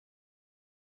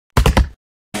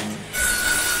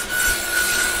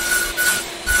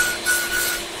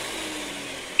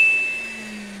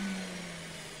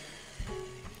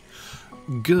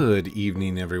Good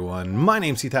evening, everyone. My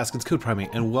name's Heath, Haskins, Code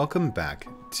Primate, and welcome back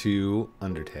to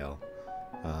Undertale.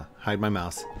 Hide my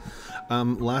mouse.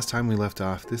 Last time we left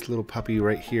off, this little puppy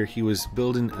right here, he was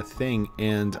building a thing,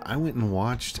 and I went and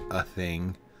watched a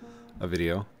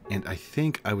video, and I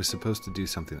think I was supposed to do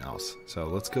something else. So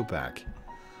let's go back.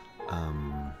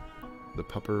 The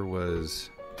pupper was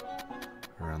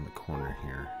around the corner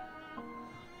here,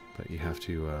 but you have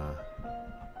to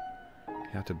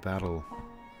battle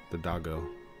the doggo.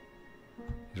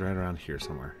 He's right around here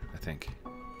somewhere, I think.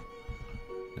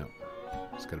 No,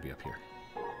 it's gotta be up here.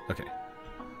 Okay,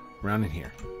 around in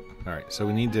here. Alright, so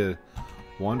we need to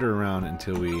wander around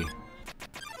until we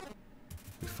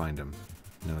find him.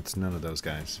 No, it's none of those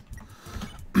guys.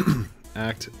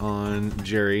 Act on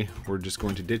Jerry. We're just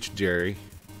going to ditch Jerry.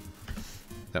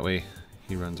 That way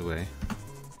he runs away.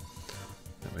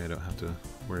 That way I don't have to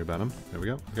worry about him. There we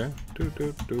go. Okay.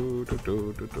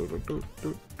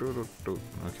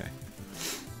 Okay.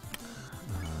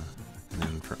 And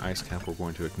then for Ice Cap, we're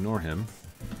going to ignore him.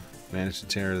 Managed to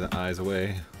tear the eyes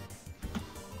away.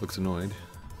 Looks annoyed.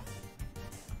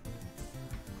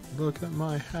 Look at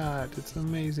my hat. It's an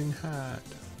amazing hat.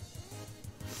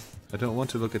 I don't want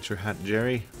to look at your hat,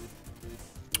 Jerry.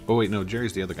 Oh wait, no,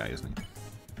 Jerry's the other guy, isn't he?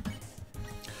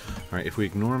 Alright, if we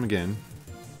ignore him again,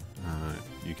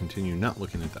 you continue not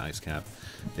looking at the Ice Cap.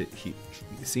 He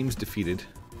seems defeated.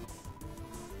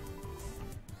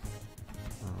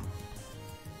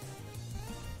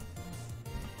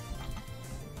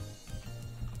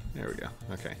 There we go.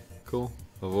 Okay, cool.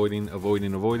 Avoiding.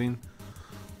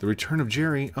 The return of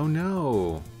Jerry. Oh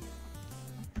no!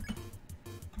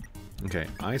 Okay,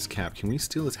 Ice Cap. Can we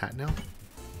steal his hat now?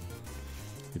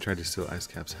 We tried to steal Ice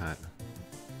Cap's hat.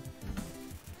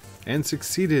 And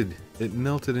succeeded! It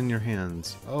melted in your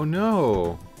hands. Oh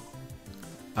no!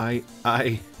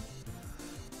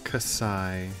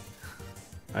 Kasai.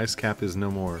 Ice Cap is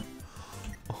no more.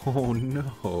 Oh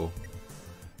no!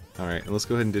 Alright, let's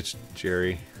go ahead and ditch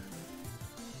Jerry.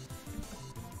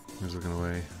 He's looking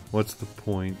away. What's the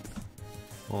point?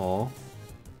 Aw.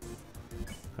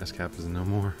 Ice Cap is no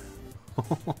more.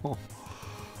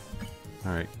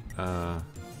 Alright,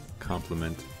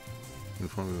 compliment.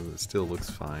 Inform him that it still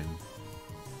looks fine.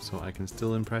 So I can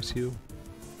still impress you?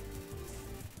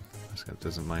 Ice Cap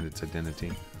doesn't mind its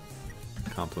identity.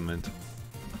 Compliment.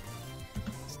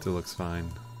 Still looks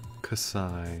fine.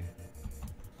 Kasai.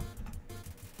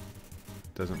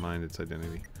 Doesn't mind its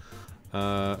identity.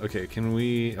 Okay, can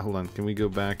we... Hold on, can we go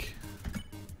back?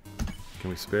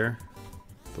 Can we spare?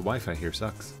 The Wi-Fi here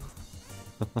sucks.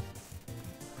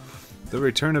 The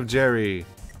return of Jerry!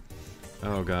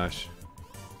 Oh gosh.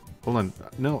 Hold on.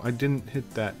 No, I didn't hit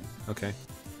that. Okay.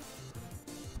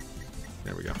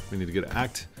 There we go. We need to get an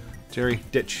act. Jerry,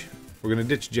 ditch. We're gonna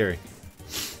ditch Jerry.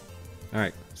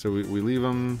 Alright, so we leave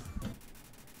him.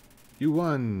 You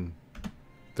won!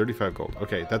 35 gold.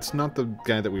 Okay, that's not the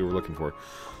guy that we were looking for.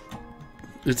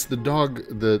 It's the dog,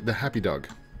 the happy dog.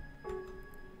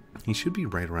 He should be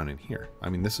right around in here. I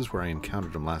mean, this is where I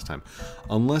encountered him last time.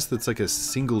 Unless that's like a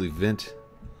single event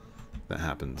that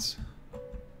happens.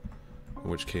 In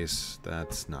which case,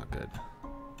 that's not good.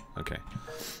 Okay.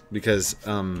 Because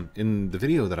in the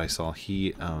video that I saw,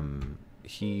 he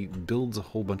builds a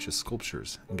whole bunch of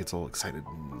sculptures and gets all excited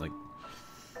and, like...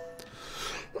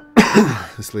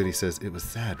 This lady says, it was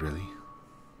sad, really.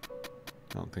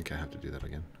 I don't think I have to do that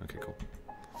again. Okay, cool.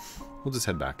 We'll just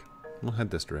head back. We'll head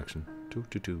this direction.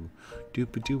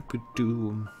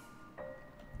 Doop-a-doop-a-doo.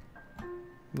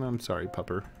 I'm sorry,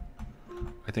 pupper.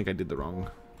 I think I did the wrong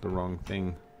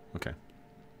thing. Okay.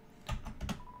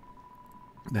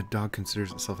 That dog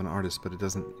considers itself an artist, but it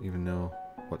doesn't even know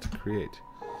what to create.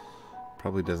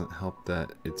 Probably doesn't help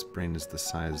that its brain is the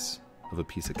size of a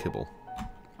piece of kibble.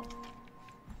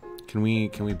 Can we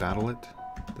battle it?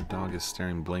 The dog is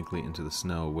staring blankly into the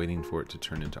snow, waiting for it to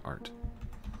turn into art.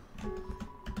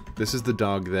 This is the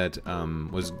dog that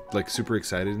was like super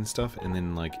excited and stuff, and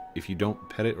then like if you don't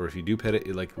pet it, or if you do pet it,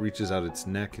 it like reaches out its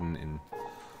neck and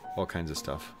all kinds of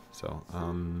stuff. So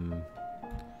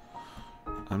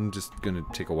I'm just gonna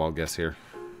take a wild guess here.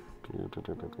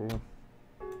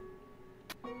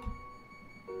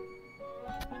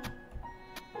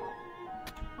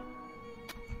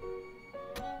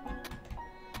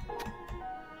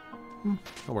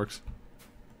 That works.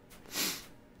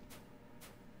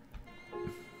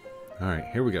 Alright,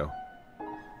 here we go.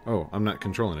 Oh, I'm not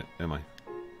controlling it, am I?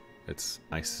 It's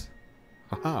ice.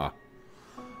 Haha!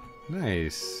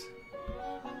 Nice!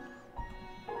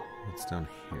 What's down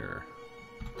here?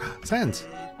 Sands!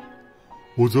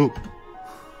 What's up?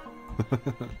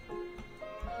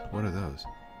 What are those?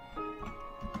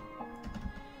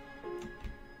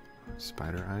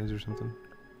 Spider eyes or something?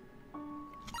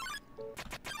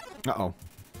 Uh-oh.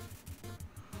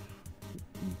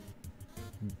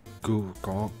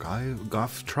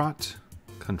 Goff Trot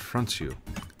confronts you.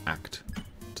 Act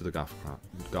to the Goff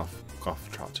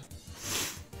Trot.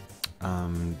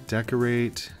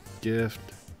 Decorate, gift,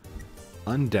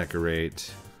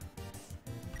 undecorate.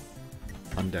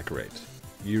 Undecorate.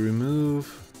 You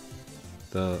remove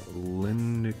the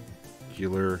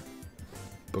lenticular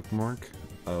bookmark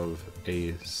of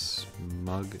a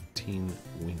smug teen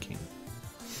winking.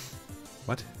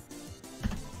 What?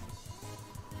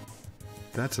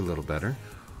 That's a little better.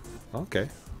 Okay.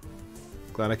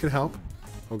 Glad I could help.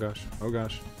 Oh gosh. Oh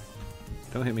gosh.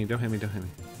 Don't hit me. Don't hit me. Don't hit me.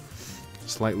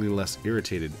 Slightly less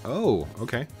irritated. Oh,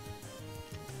 okay.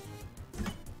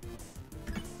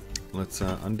 Let's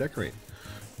undecorate.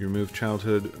 You remove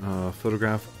childhood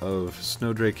photograph of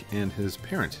Snowdrake and his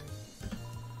parent.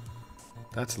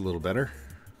 That's a little better.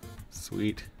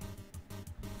 Sweet.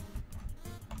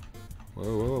 Whoa,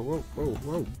 whoa, whoa, whoa,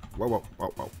 whoa, whoa, whoa, whoa,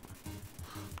 whoa.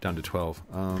 Down to 12.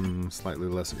 Slightly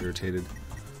less irritated.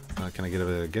 Can I get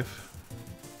a gift?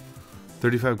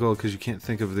 35 gold because you can't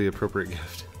think of the appropriate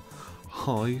gift.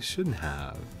 Oh, you shouldn't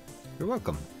have. You're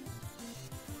welcome.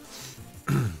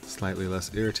 Slightly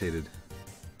less irritated.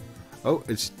 Oh,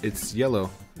 it's yellow.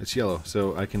 It's yellow,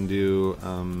 so I can do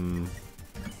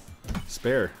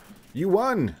spare. You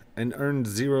won and earned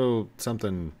 0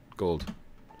 something gold.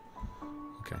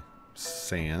 Okay.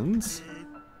 Sans.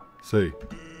 Say,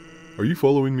 are you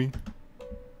following me?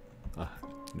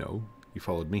 No, you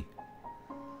followed me.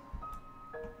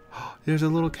 There's a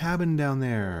little cabin down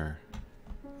there.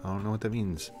 I don't know what that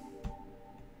means.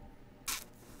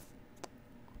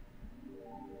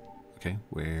 Okay,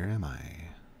 where am I?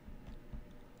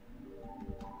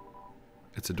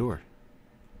 It's a door.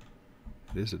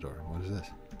 It is a door. What is this?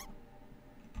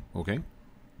 Okay.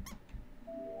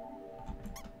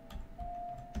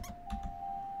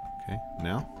 Okay,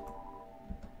 now?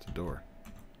 It's a door.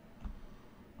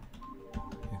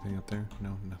 Anything up there?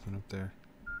 No, nothing up there.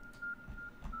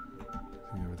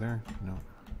 Anything over there? No,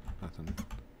 nothing.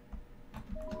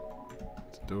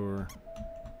 It's a door.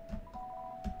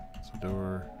 It's a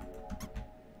door.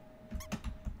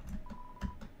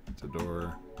 It's a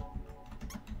door.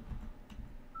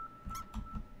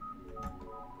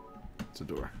 It's a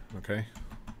door. Okay.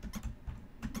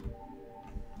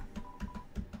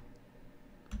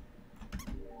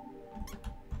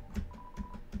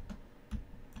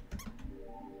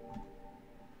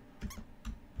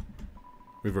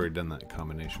 We've already done that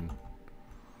combination.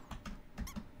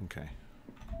 Okay.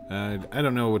 I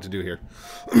don't know what to do here.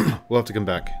 We'll have to come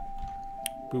back.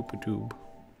 Boop-a-doob.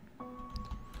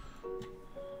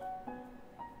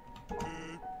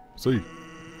 See,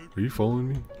 are you following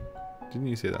me? Didn't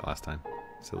you say that last time?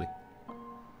 Silly.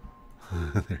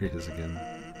 There he is again.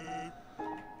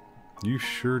 You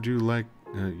sure do like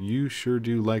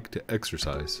to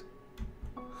exercise.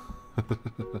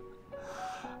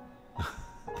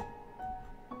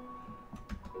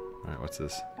 Alright, what's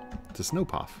this? It's a snow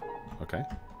puff. Okay.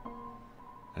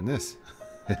 And this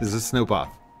is a snow puff.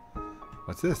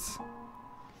 What's this?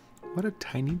 What a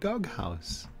tiny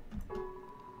doghouse.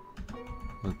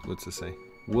 What's this say?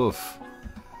 Woof.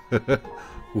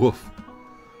 Woof.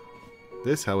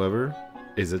 This, however,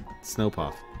 is a snow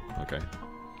puff. Okay.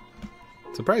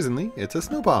 Surprisingly, it's a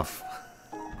snow puff.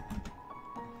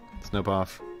 Snow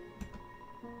puff.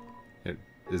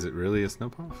 Is it really a snow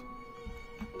puff?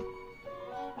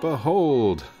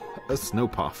 Behold, a snow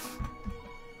puff.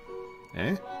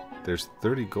 Eh? There's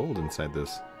 30 gold inside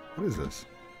this. What is this?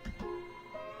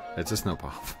 It's a snow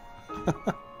puff.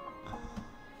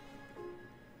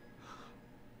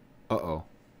 Uh-oh.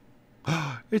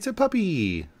 It's a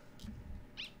puppy!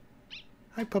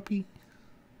 Hi, puppy.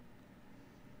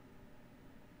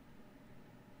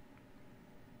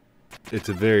 It's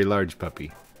a very large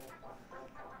puppy.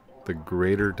 The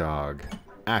greater dog.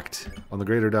 Act on the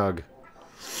greater dog.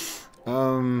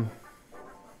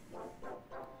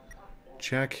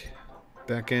 Check.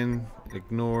 Beckon.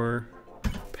 Ignore.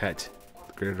 Pet.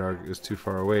 The greater dog is too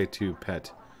far away to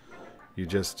pet. You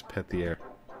just pet the air.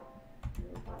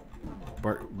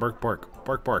 Bark, bark, bark,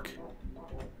 bark, bark.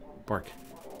 Bark.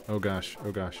 Oh gosh,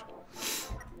 oh gosh.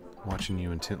 Watching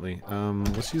you intently.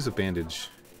 Let's use a bandage.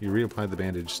 You reapplied the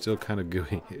bandage, still kind of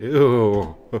gooey.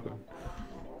 Ew.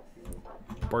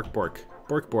 Bark, bark,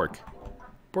 bark, bark,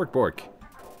 bark, bark.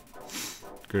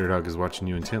 Greater dog is watching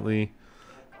you intently.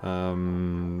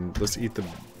 Let's eat the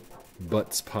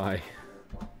butts pie.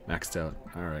 Maxed out.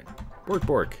 All right. Bark,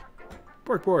 bark,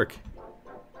 bark, bark,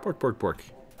 bark, bark, bark.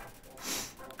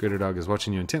 Greater dog is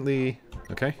watching you intently.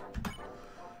 Okay.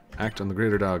 Act on the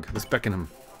greater dog. Let's beckon him.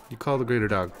 You call the greater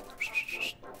dog.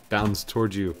 Bounds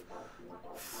towards you.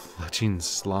 Fletching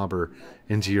slobber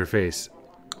into your face.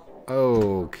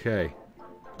 Okay.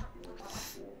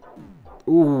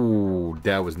 Ooh,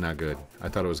 that was not good. I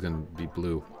thought it was going to be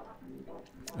blue.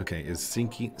 Okay, is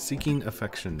seeking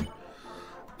affection.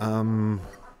 Let's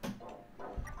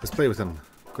play with him.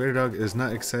 Greater dog is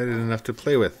not excited enough to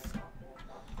play with.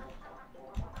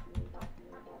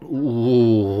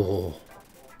 Ooh.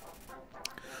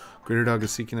 Greater dog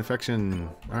is seeking affection.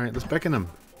 Alright, let's beckon him.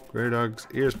 Greater dog's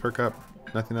ears perk up.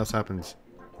 Nothing else happens.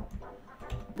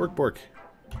 Bork bork.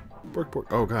 Bork bork.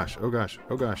 Oh gosh, oh gosh,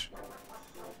 oh gosh.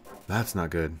 That's not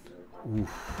good.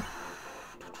 Oof.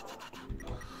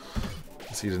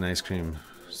 Let's eat an ice cream.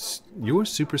 You're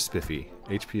super spiffy.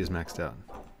 HP is maxed out.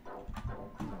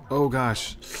 Oh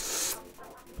gosh.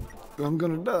 I'm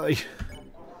gonna die.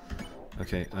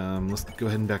 Okay, let's go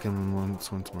ahead and back in once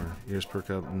more. Ears perk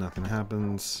up, nothing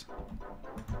happens.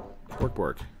 Bork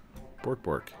bork. Bork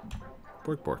bork.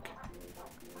 Bork bork.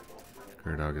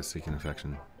 Greater dog is seeking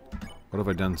affection. What have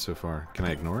I done so far? Can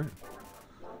I ignore it?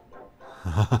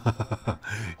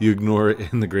 You ignore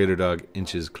it and the greater dog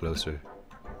inches closer.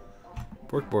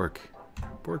 Bork bork.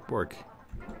 Bork bork.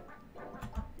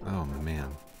 Oh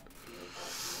man.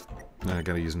 Now I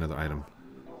gotta use another item.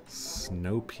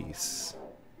 Snow piece.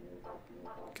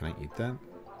 Can I eat that?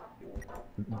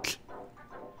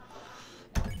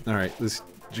 Alright, let's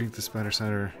drink the spider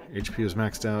cider. HP is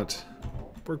maxed out.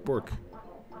 Bork bork.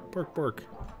 Bork bork.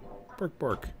 Bork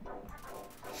bork.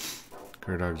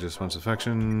 Greater dog just wants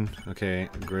affection. Okay,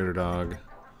 greater dog.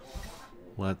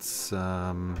 Let's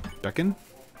beckon.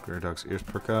 Greater dog's ears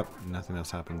perk up. Nothing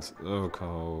else happens.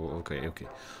 Okay.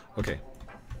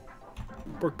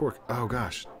 Bork bork. Oh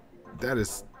gosh. That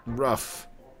is rough.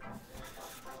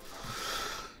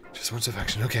 Just wants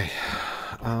affection. Okay.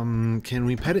 Can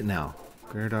we pet it now?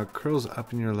 Greater dog curls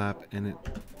up in your lap and it,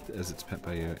 as it's pet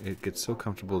by you, it gets so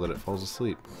comfortable that it falls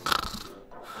asleep.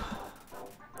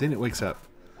 Then it wakes up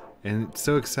and it's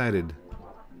so excited.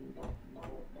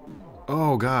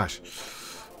 Oh gosh.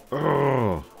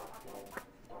 Oh.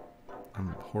 I'm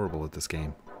horrible at this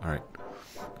game. Alright.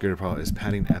 Greater paw is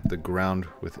patting at the ground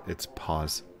with its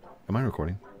paws. Am I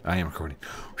recording? I am recording.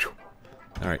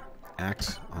 Alright.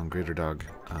 Act on greater dog.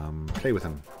 Play with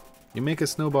him. You make a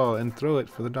snowball and throw it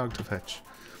for the dog to fetch.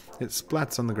 It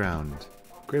splats on the ground.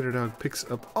 Greater dog picks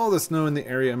up all the snow in the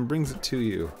area and brings it to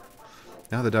you.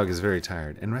 Now the dog is very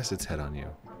tired and rests its head on you.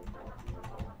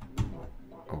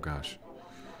 Oh gosh.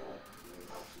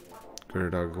 Greater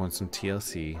dog wants some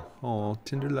TLC. Oh,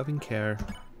 tender loving care.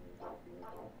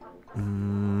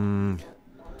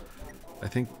 I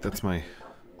think that's my...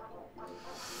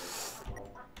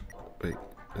 Wait,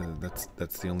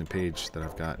 that's the only page that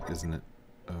I've got, isn't it?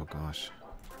 Oh gosh.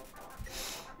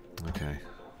 Okay.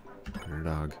 Greater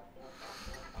dog.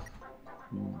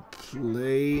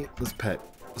 Play. Let's pet.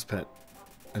 Let's pet.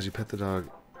 As you pet the dog,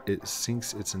 it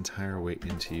sinks its entire weight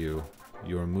into you.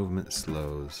 Your movement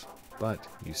slows, but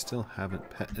you still haven't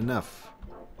pet enough.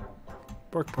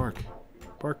 Bark, bark.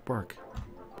 Bark, bark.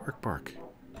 Bark, bark.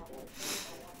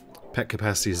 Pet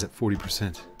capacity is at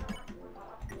 40%.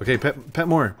 Okay, pet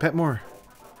more. Pet more.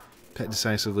 Pet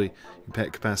decisively. Your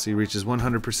pet capacity reaches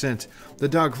 100%. The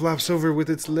dog flops over with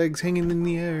its legs hanging in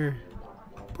the air.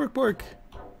 Bark, bark.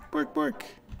 Bark, bark.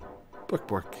 Bark,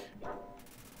 bark.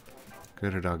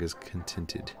 Greater dog is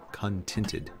contented.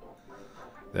 Contented.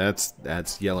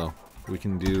 That's yellow. We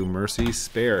can do mercy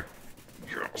spare.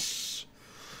 Yes.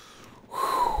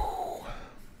 Whew.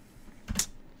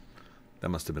 That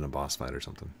must have been a boss fight or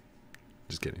something.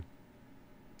 Just kidding.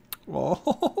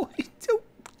 Oh, he's so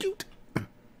cute.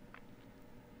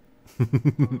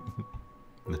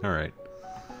 Alright.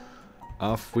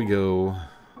 Off we go.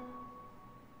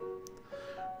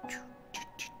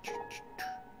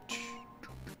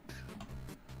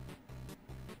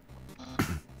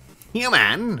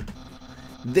 Human,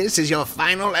 this is your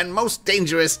final and most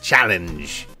dangerous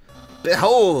challenge.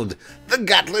 Behold, the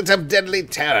Gauntlet of Deadly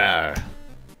Terror.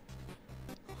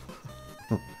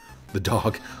 The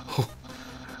dog.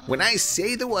 When I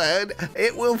say the word,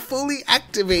 it will fully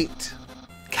activate.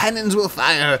 Cannons will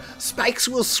fire, spikes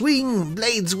will swing,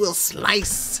 blades will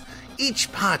slice.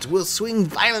 Each part will swing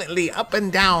violently up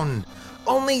and down.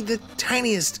 Only the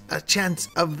tiniest chance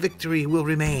of victory will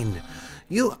remain.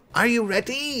 Are you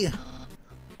ready?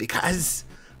 Because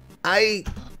I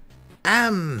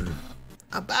am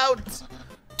about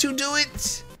to do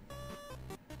it.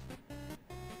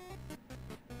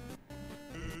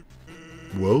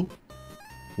 Well,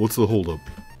 what's the holdup?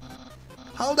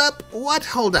 Hold up? What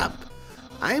hold up?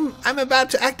 I'm about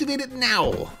to activate it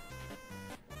now.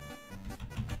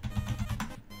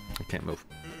 Can't move.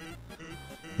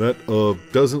 That,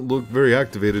 doesn't look very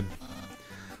activated.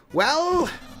 Well,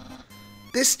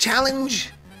 this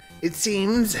challenge, it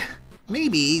seems, may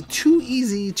be too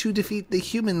easy to defeat the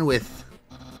human with.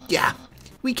 Yeah,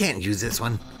 we can't use this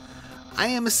one. I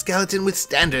am a skeleton with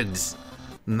standards.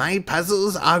 My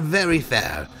puzzles are very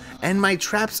fair, and my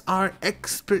traps are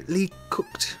expertly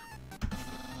cooked.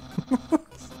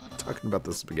 Talking about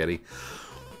the spaghetti.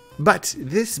 But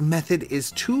this method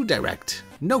is too direct.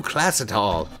 No class at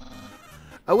all.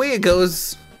 Away it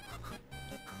goes.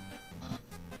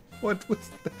 What was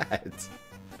that?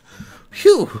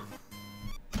 Phew.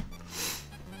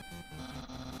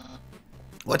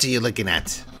 What are you looking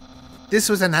at? This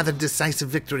was another decisive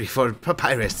victory for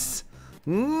Papyrus.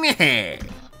 Hey.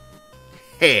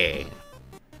 Hey.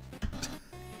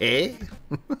 Hey.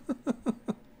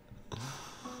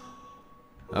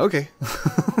 Okay.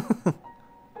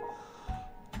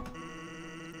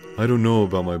 I don't know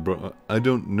about I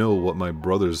don't know what my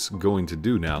brother's going to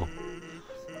do now.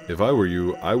 If I were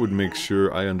you, I would make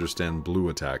sure I understand blue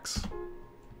attacks.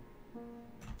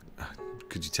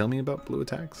 Could you tell me about blue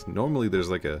attacks? Normally there's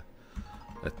like a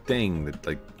thing that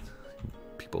like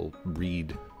people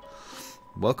read.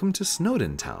 Welcome to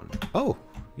Snowden Town. Oh,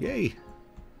 yay.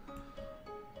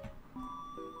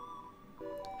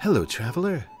 Hello,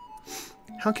 traveler.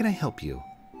 How can I help you?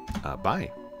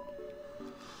 Bye.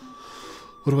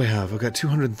 What do I have? I've got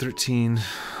 213.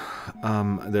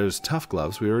 There's tough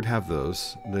gloves. We already have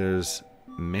those. There's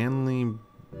manly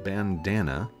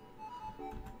bandana.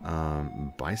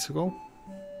 Bicycle?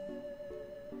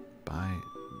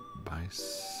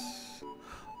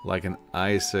 Like an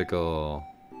icicle.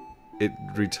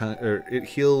 It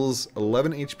heals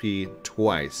 11 HP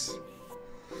twice.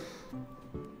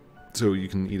 So you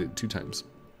can eat it 2 times.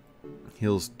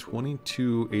 Heals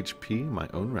 22 HP, my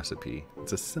own recipe.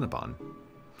 It's a Cinnabon.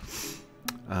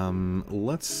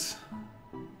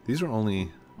 These are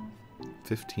only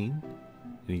 15.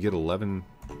 And you get 11.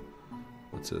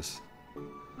 What's this?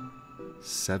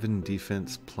 7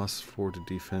 defense plus 4 to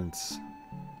defense.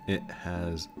 It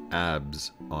has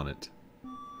abs on it.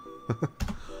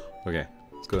 Okay,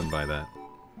 let's go ahead and buy that.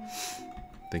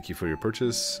 Thank you for your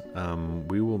purchase.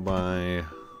 We will buy...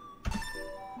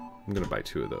 I'm going to buy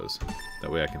 2 of those.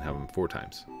 That way I can have them 4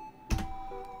 times.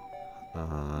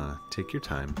 Take your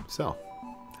time. Sell.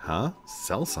 Huh?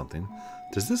 Sell something?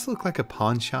 Does this look like a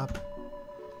pawn shop?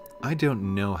 I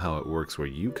don't know how it works where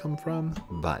you come from,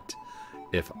 but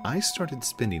if I started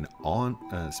spending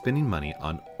money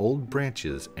on old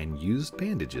branches and used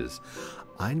bandages,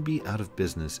 I'd be out of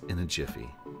business in a jiffy.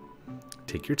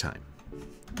 Take your time.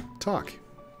 Talk.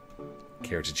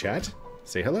 Care to chat?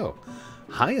 Say hello.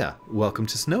 Hiya, welcome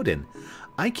to Snowden.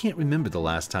 I can't remember the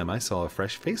last time I saw a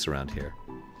fresh face around here.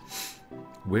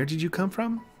 Where did you come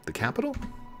from? The capital?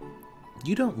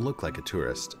 You don't look like a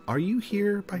tourist. Are you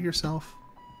here by yourself?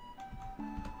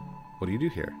 What do you do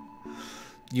here?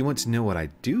 You want to know what I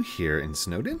do here in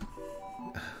Snowden?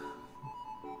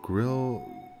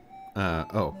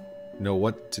 Know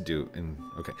what to do in...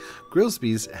 Okay.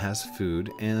 Grillsby's has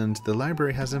food, and the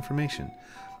library has information.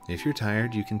 If you're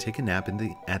tired, you can take a nap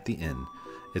at the inn.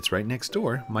 It's right next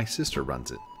door. My sister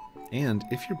runs it. And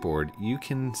if you're bored, you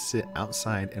can sit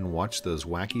outside and watch those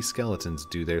wacky skeletons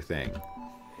do their thing.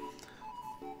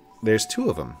 There's 2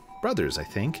 of them. Brothers, I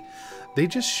think. They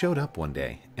just showed up one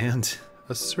day and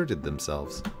asserted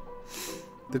themselves.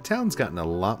 The town's gotten a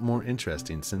lot more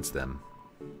interesting since then.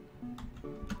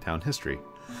 Town history.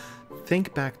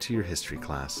 Think back to your history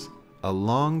class. A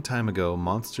long time ago,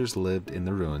 monsters lived in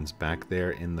the ruins back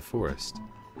there in the forest.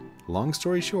 Long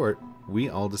story short, we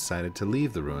all decided to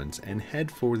leave the ruins and head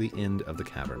for the end of the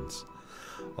caverns.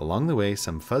 Along the way,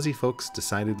 some fuzzy folks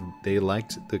decided they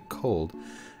liked the cold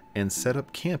and set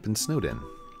up camp in Snowden.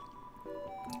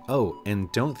 Oh,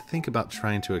 and don't think about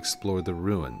trying to explore the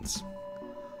ruins.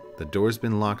 The door's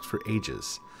been locked for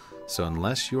ages, so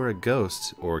unless you're a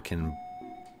ghost or can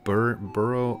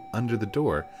burrow under the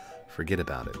door, forget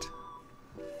about it.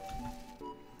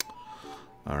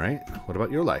 Alright, what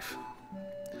about your life?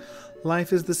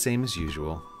 Life is the same as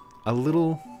usual. A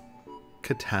little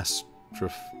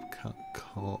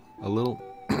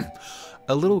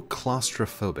a little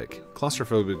claustrophobic.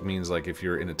 Claustrophobic means like if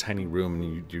you're in a tiny room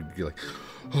and you're like,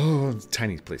 oh,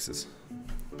 tiny places.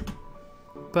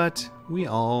 But we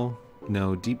all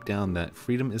know deep down that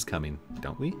freedom is coming,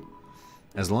 don't we?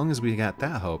 As long as we got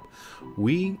that hope,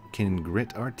 we can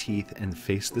grit our teeth and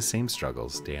face the same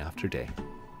struggles day after day.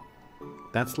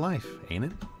 That's life, ain't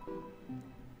it?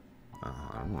 I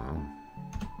don't know.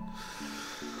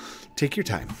 Take your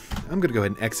time. I'm going to go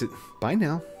ahead and exit. Bye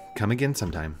now. Come again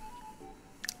sometime.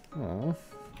 Aww.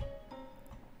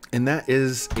 And that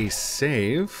is a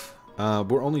save.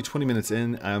 We're only 20 minutes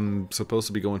in. I'm supposed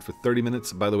to be going for 30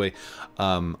 minutes. By the way,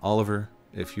 Oliver,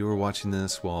 if you were watching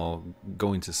this while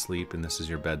going to sleep and this is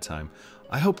your bedtime,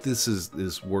 I hope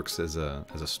this works as a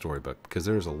storybook, because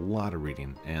there's a lot of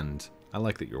reading, and I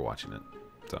like that you're watching it.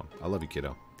 So, I love you,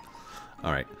 kiddo.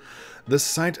 All right. The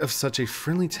sight of such a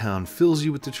friendly town fills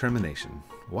you with determination.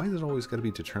 Why is it always got to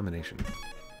be determination?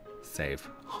 Save.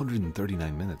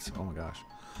 139 minutes. Oh my gosh.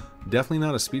 Definitely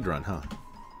not a speed run, huh?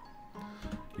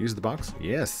 Use the box?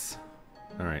 Yes.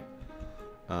 All right.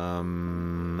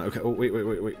 Okay. Oh, wait.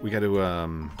 We got to,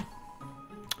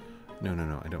 No.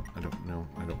 I don't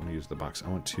want to use the box. I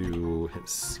want to hit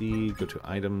C, go to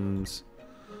items.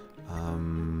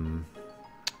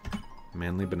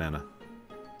 Manly banana.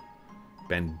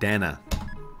 Bandana.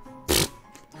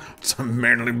 It's a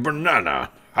manly banana.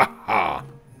 Ha ha.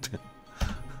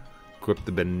 Equip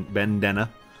the bandana.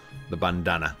 The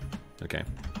bandana. Okay.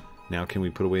 Now can we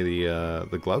put away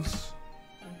the gloves?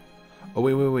 Oh,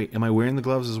 wait. Am I wearing the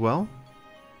gloves as well?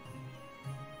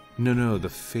 No, the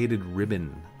faded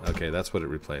ribbon. Okay, that's what it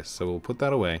replaced. So we'll put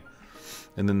that away.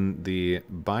 And then the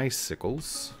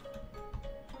bicycles.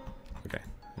 Okay,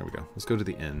 there we go. Let's go to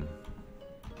the inn.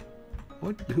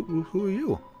 What? Who are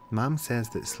you? Mom says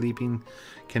that sleeping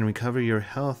can recover your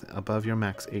health above your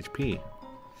max HP.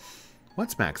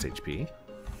 What's max HP?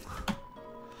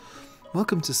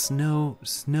 Welcome to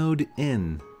Snowed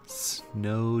Inn.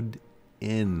 Snowed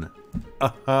Inn.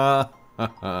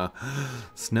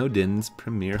 Snowed Inn's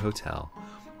premier hotel.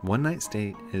 One night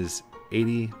stay is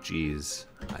 80 G's.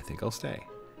 I think I'll stay.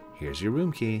 Here's your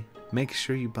room key. Make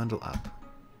sure you bundle up.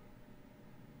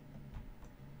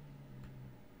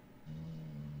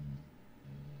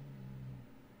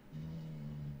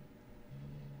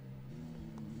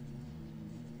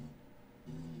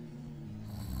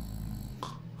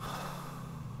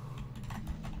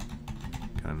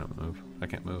 Can I not move? I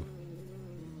can't move.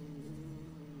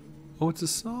 Oh, it's a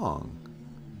song.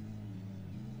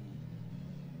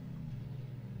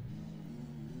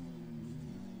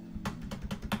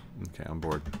 Okay, I'm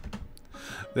bored.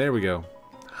 There we go.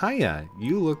 Hiya,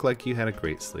 you look like you had a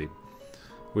great sleep.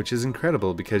 Which is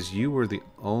incredible because you were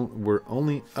were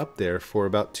only up there for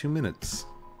about 2 minutes.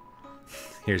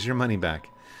 Here's your money back.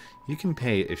 You can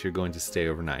pay if you're going to stay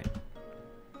overnight.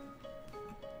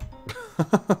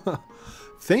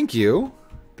 Thank you.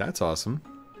 That's awesome.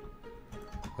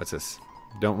 What's this?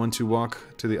 Don't want to walk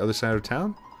to the other side of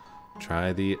town?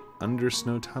 Try the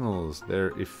undersnow tunnels.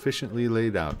 They're efficiently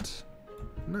laid out.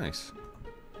 Nice.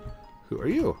 Who are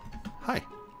you? Hi.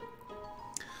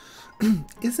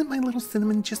 Isn't my little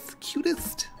cinnamon just the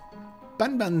cutest?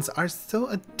 Bun buns are so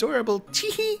adorable.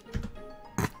 Chee-hee.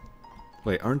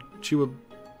 Wait, aren't you a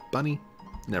bunny?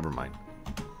 Never mind.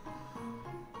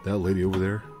 That lady over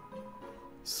there?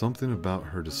 Something about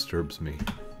her disturbs me.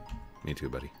 Me too,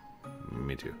 buddy.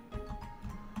 Me too.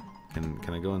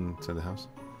 Can I go inside the house?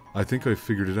 I think I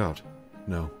figured it out.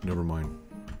 No, never mind.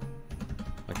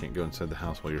 I can't go inside the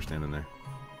house while you're standing there.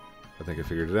 I think I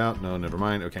figured it out. No, never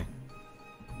mind. Okay.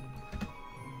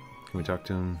 Can we talk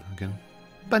to him again?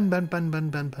 Bun. Bun.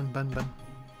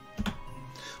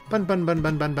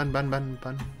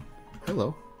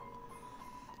 Hello.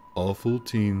 Awful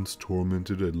teens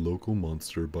tormented a local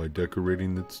monster by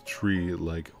decorating its tree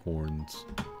like horns.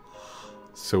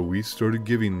 So we started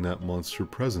giving that monster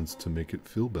presents to make it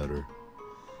feel better.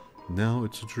 Now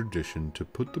it's a tradition to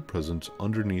put the presents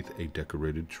underneath a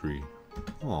decorated tree.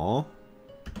 Aww.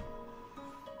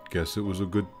 Guess it was a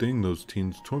good thing those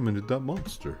teens tormented that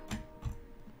monster.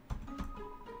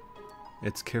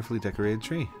 It's a carefully decorated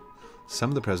tree. Some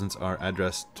of the presents are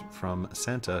addressed from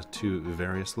Santa to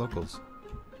various locals.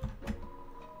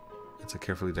 It's a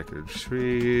carefully decorated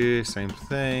tree. Same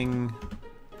thing.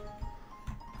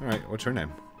 Alright, what's her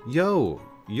name? Yo,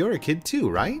 you're a kid too,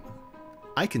 right?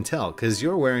 I can tell, because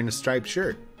you're wearing a striped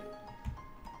shirt.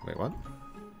 Wait, what?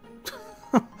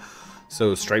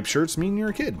 So striped shirts mean you're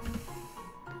a kid.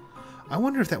 I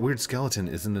wonder if that weird skeleton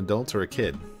is an adult or a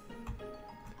kid.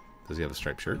 Does he have a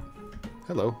striped shirt?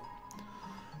 Hello.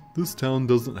 This town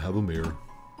doesn't have a mayor.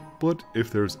 But if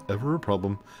there's ever a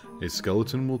problem, a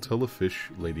skeleton will tell a fish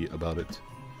lady about it.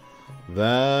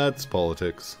 That's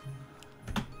politics.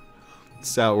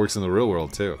 That's how it works in the real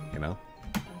world too, you know?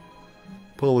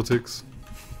 Politics.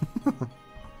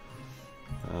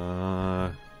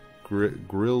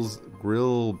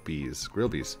 Grill bees.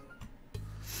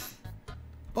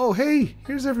 Oh, hey,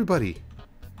 here's everybody.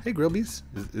 Hey, Grill bees.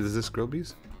 Is this Grill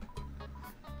bees?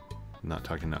 Not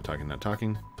talking.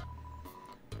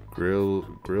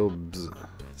 Grillbs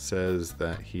says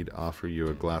that he'd offer you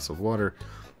a glass of water,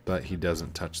 but he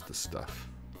doesn't touch the stuff.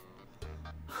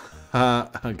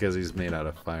 Because he's made out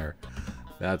of fire.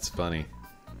 That's funny.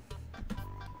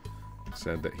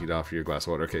 Said that he'd offer you a glass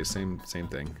of water. Okay, same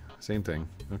thing. Same thing.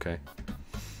 Okay.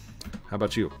 How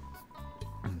about you?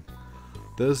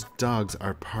 Those dogs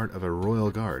are part of a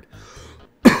royal guard.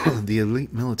 The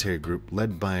elite military group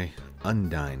led by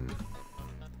Undine.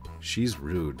 She's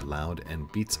rude, loud,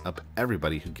 and beats up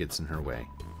everybody who gets in her way.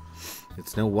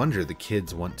 It's no wonder the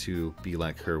kids want to be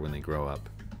like her when they grow up.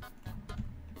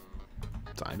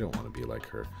 I don't want to be like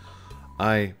her.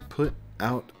 I put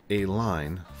out a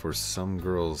line for some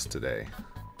girls today.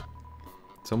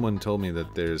 Someone told me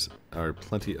that there's are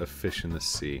plenty of fish in the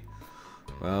sea.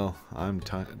 Well, I'm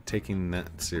taking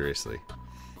that seriously.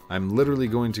 I'm literally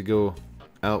going to go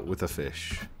out with a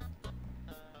fish.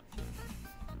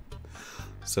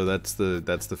 So that's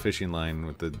the fishing line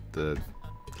with the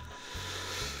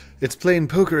it's playing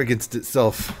poker against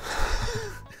itself.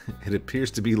 It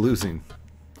appears to be losing.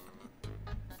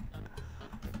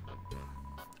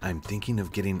 I'm thinking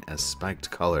of getting a spiked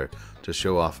collar to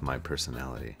show off my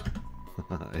personality.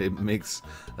 It makes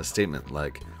a statement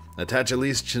like, attach a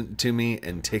leash to me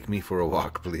and take me for a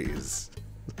walk, please.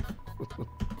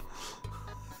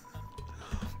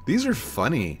 These are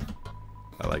funny.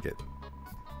 I like it.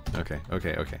 Okay.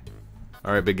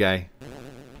 Alright, big guy.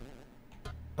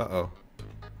 Uh-oh.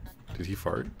 Did he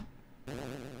fart?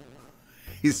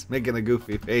 He's making a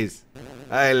goofy face.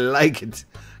 I like it.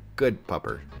 Good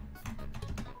pupper.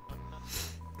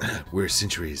 We're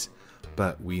centuries,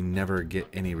 but we never get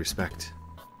any respect.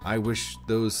 I wish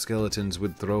those skeletons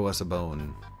would throw us a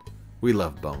bone. We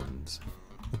love bones.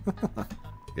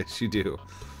 Yes, you do.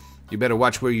 You better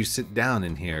watch where you sit down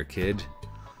in here, kid.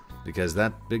 Because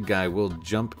that big guy will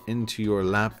jump into your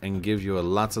lap and give you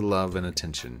lots of love and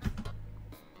attention.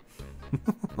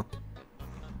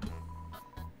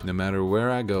 No matter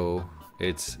where I go,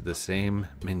 it's the same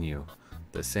menu.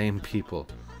 The same people.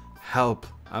 Help!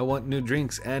 I want new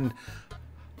drinks and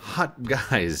hot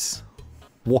guys.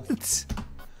 What?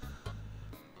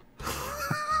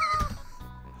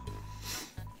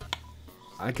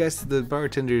 I guess the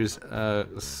bartender's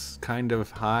kind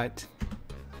of hot.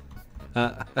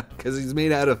 Because he's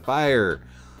made out of fire.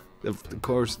 Of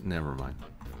course, never mind.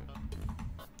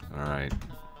 Alright.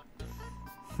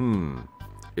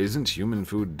 Isn't human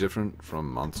food different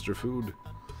from monster food?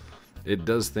 It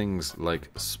does things like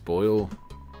spoil,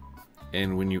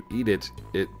 and when you eat it,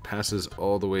 it passes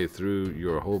all the way through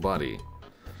your whole body.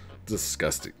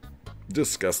 Disgusting.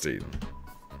 Disgusting.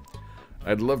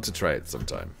 I'd love to try it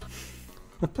sometime.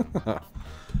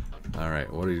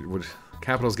 Alright, what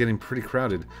Capital's getting pretty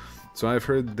crowded. So I've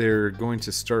heard they're going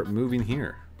to start moving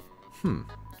here.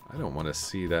 I don't want to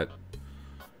see that.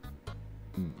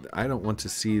 I don't want to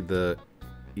see the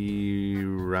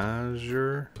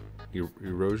erasure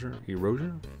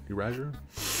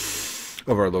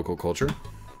of our local culture.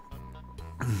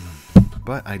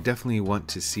 But I definitely want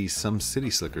to see some city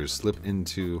slickers slip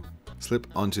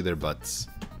onto their butts.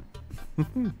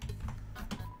 The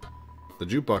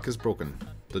jukebox is broken.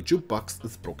 The jukebox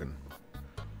is broken.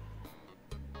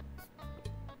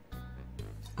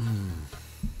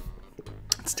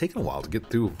 It's taken a while to get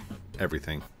through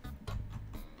everything.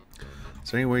 Is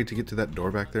there any way to get to that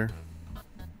door back there?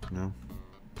 No?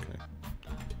 Okay.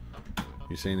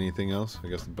 You saying anything else? I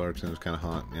guess the bartender's kind of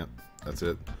hot. Yep, that's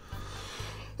it.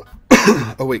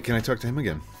 Oh wait, can I talk to him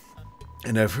again?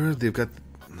 And I've heard they've got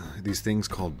these things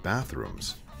called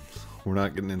bathrooms. We're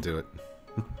not getting into it.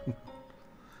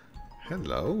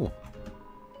 Hello.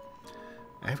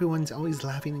 Everyone's always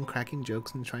laughing and cracking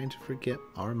jokes and trying to forget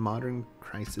our modern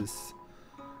crisis.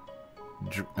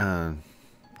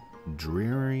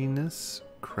 Dreariness,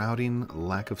 crowding,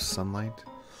 lack of sunlight.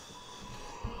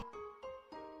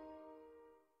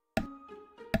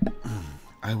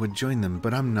 I would join them,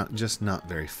 but I'm not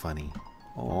very funny.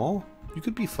 Aw, you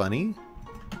could be funny.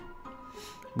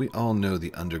 We all know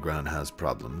the underground has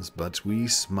problems, but we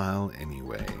smile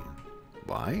anyway.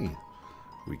 Why?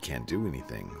 We can't do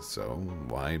anything, so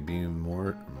why be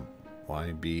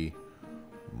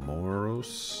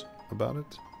morose about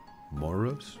it?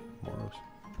 Morose?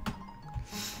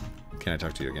 Can I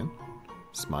talk to you again?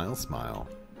 Smile, smile.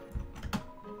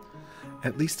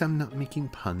 At least I'm not making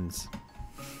puns.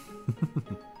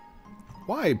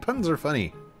 Why? Puns are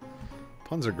funny.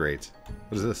 Puns are great.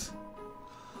 What is this?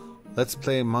 Let's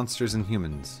play Monsters and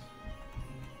Humans.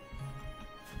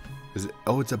 Is it?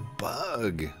 Oh, it's a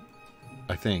bug.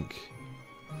 I think.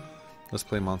 Let's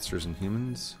play Monsters and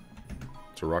Humans.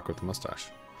 To rock with the mustache.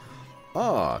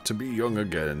 Ah, to be young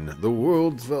again. The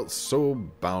world felt so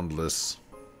boundless.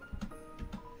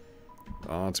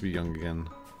 Ah, to be young again.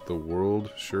 The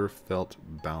world sure felt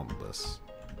boundless.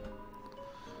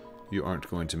 You aren't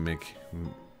going to make...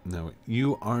 No,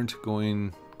 you aren't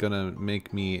gonna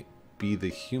make me be the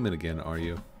human again, are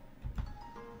you?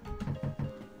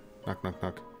 Knock, knock,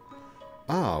 knock.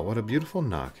 Ah, what a beautiful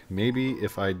knock. Maybe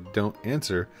if I don't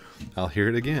answer, I'll hear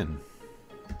it again.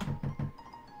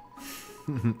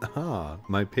 Ah,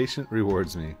 my patient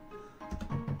rewards me.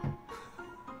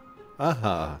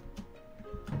 Aha.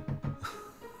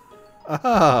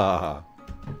 Aha.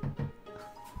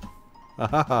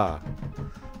 Aha.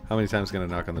 How many times can I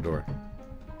knock on the door?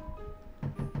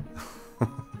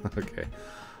 Okay.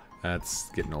 That's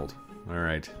getting old.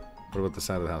 Alright. What about the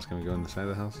side of the house? Can we go in the side of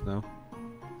the house? No?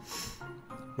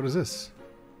 What is this?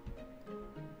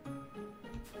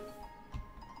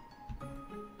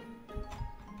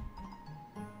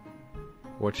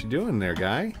 What you doing there,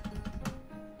 guy?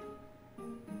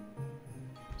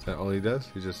 Is that all he does?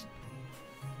 He just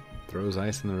throws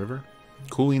ice in the river?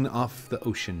 Cooling off the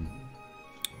ocean.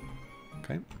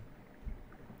 Okay.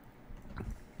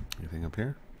 Anything up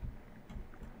here?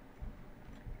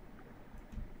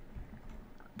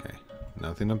 Okay.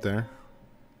 Nothing up there.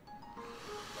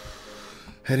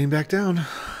 Heading back down.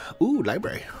 Ooh,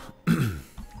 library.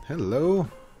 Hello.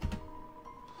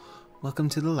 Welcome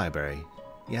to the library.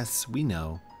 Yes, we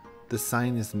know. The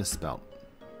sign is misspelt.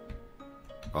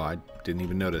 Oh, I didn't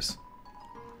even notice.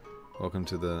 Welcome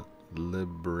to the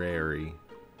library.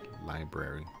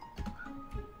 Library.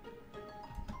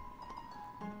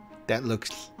 That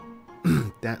looks...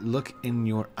 that look in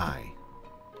your eye.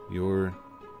 You're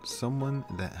someone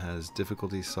that has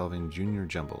difficulty solving junior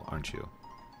jumble, aren't you?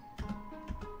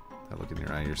 That look in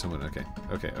your eye, you're someone... Okay,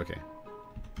 okay, okay.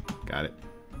 Got it.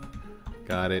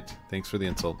 Got it. Thanks for the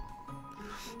insult.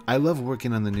 I love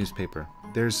working on the newspaper.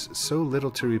 There's so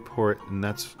little to report, and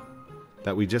that's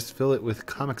that we just fill it with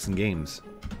comics and games.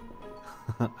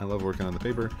 I love working on the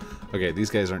paper. Okay, these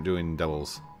guys aren't doing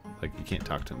doubles. Like, you can't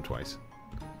talk to them twice.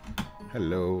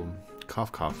 Hello.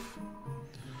 Cough, cough.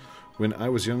 When I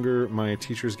was younger, my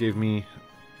teachers gave me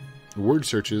word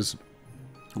searches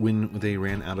when they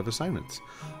ran out of assignments.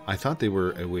 I thought they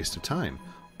were a waste of time,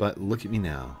 but look at me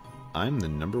now. I'm the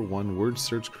 #1 word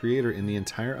search creator in the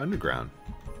entire underground.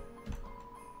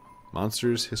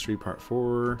 Monsters, History Part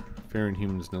 4, Faring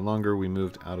Humans No Longer. We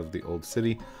moved out of the old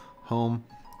city. Home.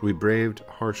 We braved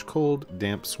harsh cold,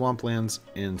 damp swamplands,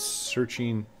 and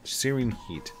searing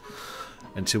heat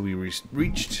until we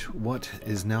reached what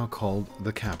is now called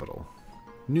the capital.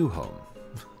 New home.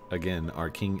 Again, our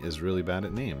king is really bad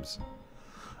at names.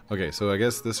 Okay, so I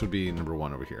guess this would be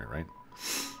 #1 over here, right?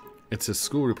 It's a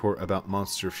school report about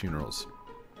monster funerals.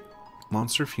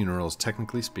 Monster funerals,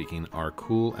 technically speaking, are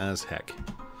cool as heck.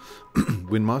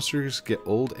 When monsters get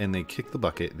old and they kick the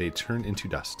bucket, they turn into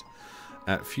dust.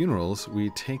 At funerals, we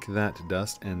take that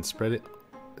dust and spread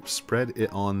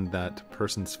it on that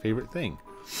person's favorite thing.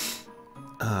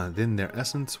 Then their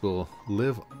essence will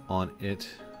live on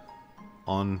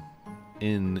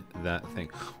in that thing.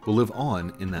 Will live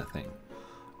on in that thing.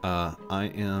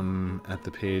 I am at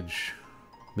the page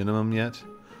minimum yet.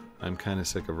 I'm kind of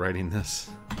sick of writing this.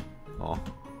 Aw.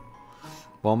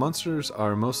 While monsters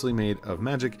are mostly made of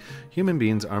magic, human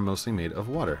beings are mostly made of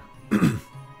water.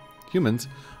 Humans,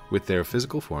 with their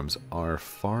physical forms, are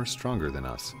far stronger than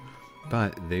us,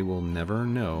 but they will never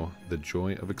know the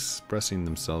joy of expressing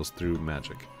themselves through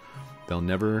magic. They'll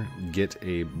never get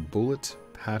a bullet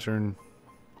pattern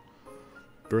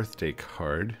birthday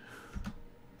card.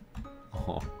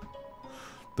 Oh.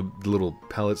 The little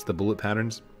pellets, the bullet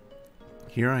patterns.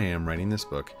 Here I am writing this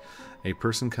book. A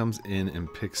person comes in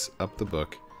and picks up the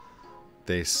book.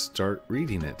 They start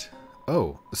reading it.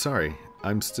 Oh, sorry.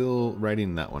 I'm still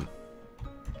writing that one.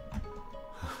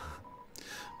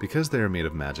 Because they are made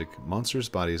of magic, monsters'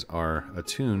 bodies are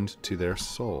attuned to their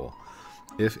soul.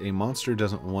 If a monster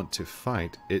doesn't want to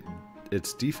fight,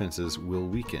 its defenses will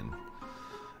weaken.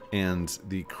 And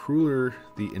the crueler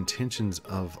the intentions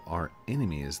of our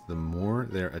enemies, the more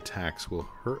their attacks will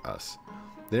hurt us.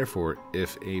 Therefore,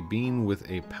 if a being with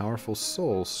a powerful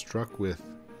soul struck with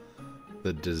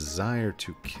the desire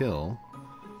to kill...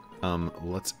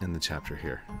 let's end the chapter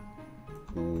here.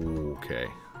 Okay.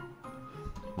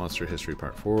 Monster History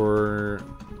Part 4.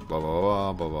 Blah, blah,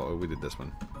 blah, blah, blah. Oh, we did this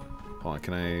one. Hold on,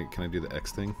 can I do the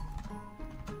X thing?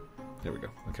 There we go.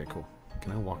 Okay, cool.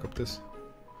 Can I walk up this?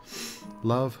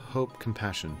 Love, hope,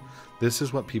 compassion. This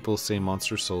is what people say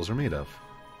monster souls are made of.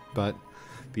 But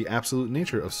the absolute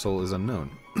nature of soul is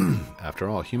unknown. After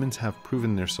all, humans have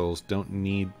proven their souls don't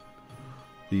need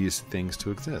these things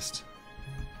to exist.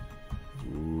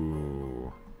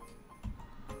 Ooh.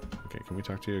 Okay, can we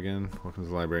talk to you again? Welcome to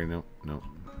the library. No, no.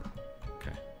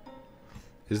 Okay.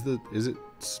 Is it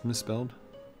misspelled?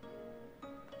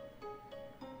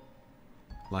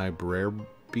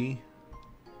 Librarby?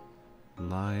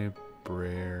 Librarby.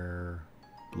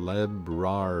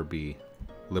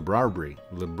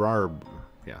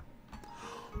 Yeah.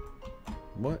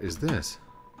 What is this?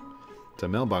 It's a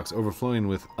mailbox overflowing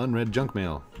with unread junk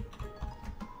mail.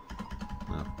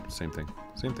 Oh, same thing.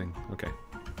 Same thing. Okay.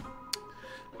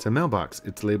 It's a mailbox.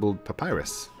 It's labeled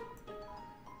papyrus.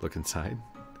 Look inside.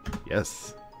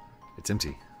 Yes. It's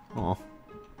empty. Aw.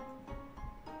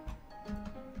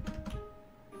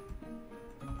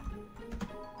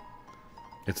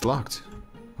 It's locked.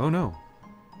 Oh no.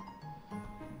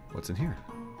 What's in here?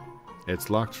 It's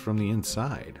locked from the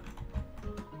inside.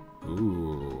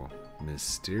 Ooh,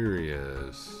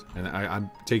 mysterious. And I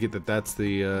take it that that's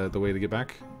the way to get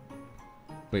back?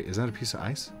 Wait, is that a piece of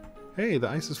ice? Hey, the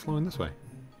ice is flowing this way.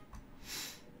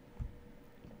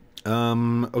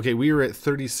 Okay, we are at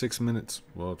 36 minutes.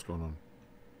 Well, what's going on?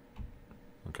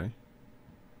 Okay.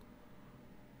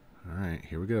 Alright,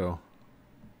 here we go.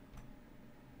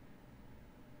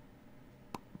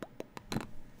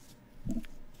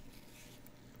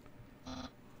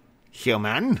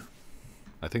 Human?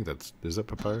 I think that's... Is that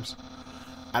papyrus?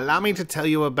 Allow me to tell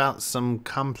you about some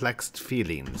complex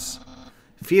feelings.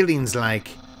 Feelings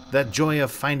like the joy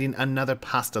of finding another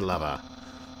pasta lover,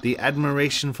 the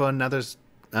admiration for another's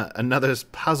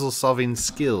puzzle-solving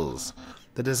skills,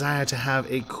 the desire to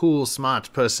have a cool,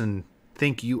 smart person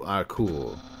think you are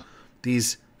cool.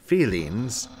 These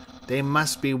feelings, they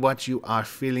must be what you are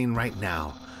feeling right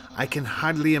now. I can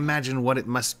hardly imagine what it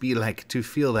must be like to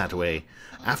feel that way.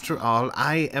 After all,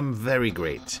 I am very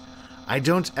great. I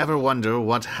don't ever wonder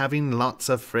what having lots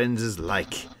of friends is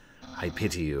like. I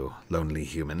pity you, lonely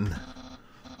human.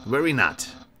 Worry not.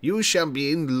 You shall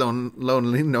be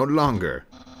lonely no longer.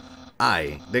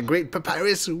 I, the great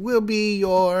Papyrus, will be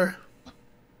your...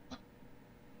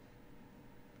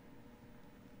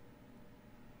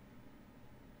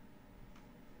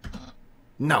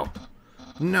 No.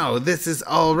 No, this is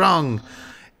all wrong.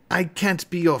 I can't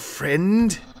be your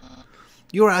friend.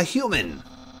 You're a human.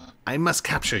 I must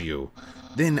capture you.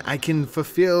 Then I can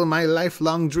fulfill my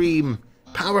lifelong dream.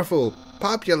 Powerful,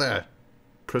 popular,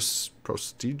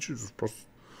 prestigious.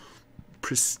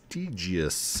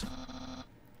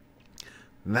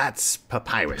 That's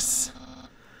Papyrus,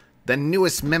 the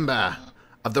newest member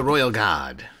of the Royal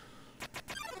Guard.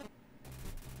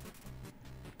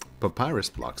 Papyrus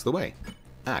blocks the way.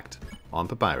 Act on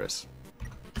Papyrus.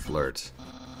 Flirt.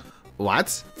 What?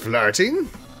 Flirting?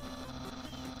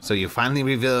 So you finally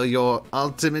reveal your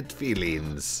ultimate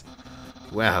feelings.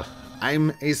 Well,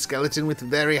 I'm a skeleton with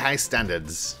very high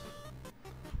standards.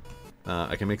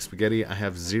 I can make spaghetti. I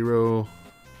have 0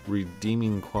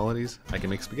 redeeming qualities. I can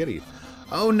make spaghetti.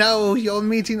 Oh no, you're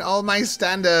meeting all my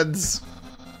standards.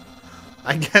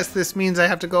 I guess this means I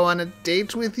have to go on a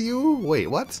date with you? Wait,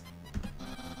 what?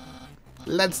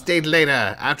 Let's date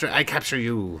later, after I capture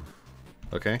you.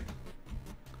 Okay.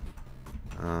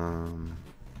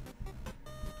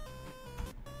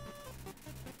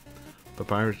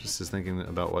 Papyrus is thinking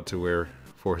about what to wear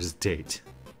for his date.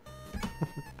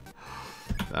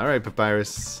 Alright,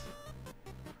 Papyrus.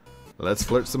 Let's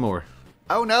flirt some more.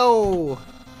 Oh no!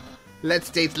 Let's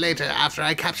date later after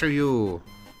I capture you.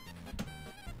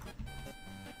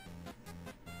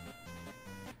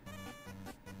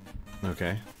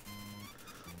 Okay.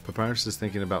 Papyrus is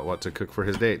thinking about what to cook for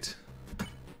his date.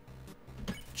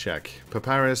 Check.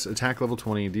 Papyrus, attack level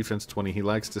 20, defense 20. He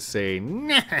likes to say,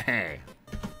 "Nay."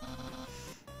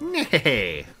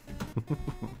 Nay.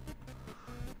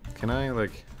 Can I,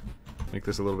 like, make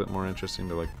this a little bit more interesting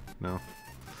to, like, no?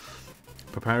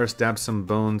 Papyrus dabs some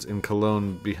bones in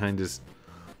cologne behind his...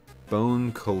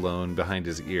 Bone cologne behind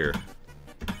his ear.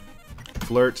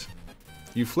 Flirt.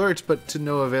 You flirt, but to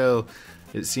no avail.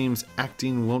 It seems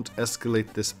acting won't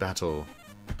escalate this battle.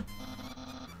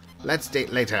 Let's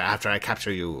date later after I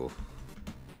capture you.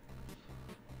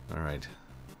 Alright.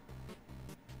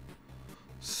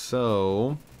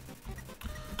 So...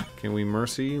 Can we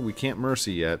mercy? We can't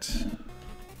mercy yet.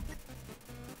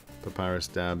 Papyrus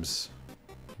dabs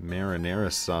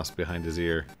marinara sauce behind his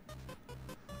ear.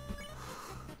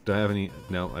 Do I have any...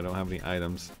 No, I don't have any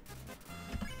items.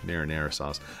 Marinara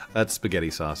sauce. That's spaghetti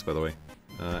sauce, by the way.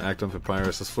 Act on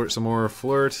Papyrus. Let's flirt some more.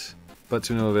 Flirt, but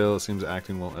to no avail. It seems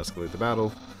acting won't escalate the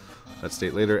battle. Let's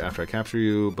date later after I capture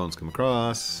you. Bones come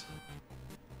across.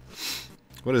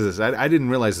 What is this? I didn't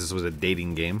realize this was a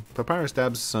dating game. Papyrus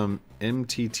dabs some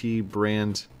MTT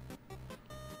brand...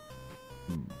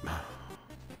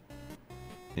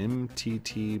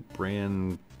 MTT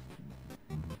brand...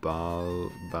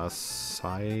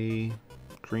 Basai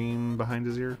cream behind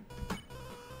his ear?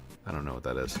 I don't know what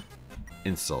that is.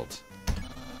 Insult.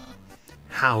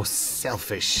 How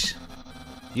selfish.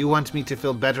 You want me to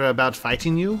feel better about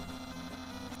fighting you?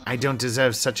 I don't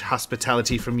deserve such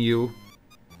hospitality from you.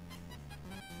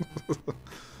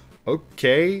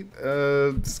 Okay,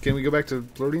 can we go back to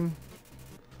flirting?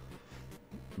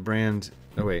 Brand,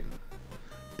 oh wait.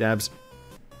 Dabs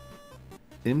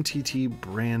MTT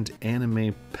brand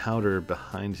anime powder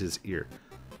behind his ear.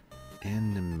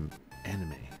 Anime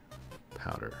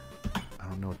powder. I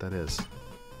don't know what that is.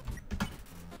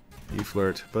 You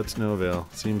flirt, but to no avail.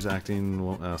 Seems acting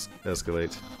won't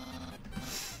escalate.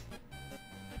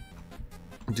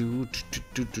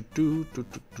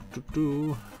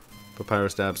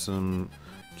 Papyrus dabs some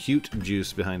cute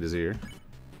juice behind his ear.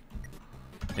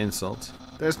 Insult.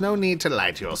 There's no need to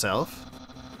lie to yourself.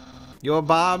 Your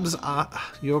bobs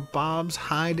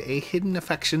hide a hidden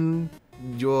affection.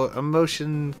 You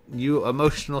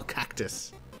emotional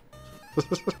cactus.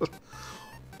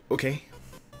 Okay.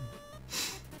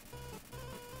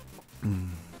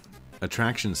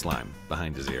 Attraction slime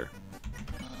behind his ear.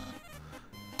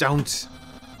 Don't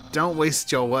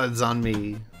waste your words on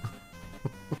me.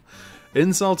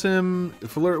 Insult him,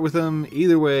 flirt with him.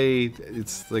 Either way,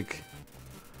 it's like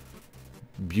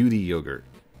beauty yogurt.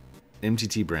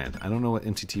 MTT brand. I don't know what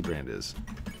MTT brand is.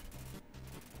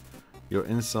 Your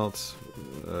insults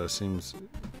seems...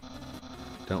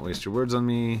 Don't waste your words on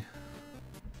me.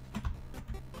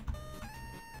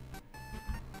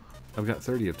 I've got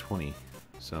 30 of 20,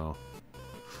 so...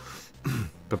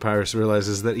 Papyrus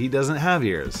realizes that he doesn't have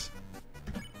ears.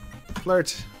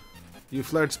 Flirt. You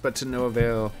flirt, but to no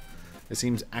avail. It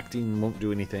seems acting won't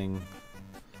do anything.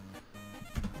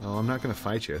 Oh, I'm not gonna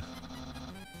fight you.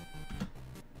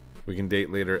 We can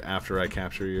date later after I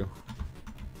capture you.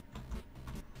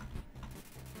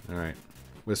 Alright.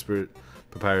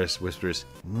 Papyrus whispers,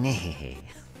 Nay.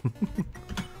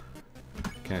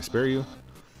 can I spare you?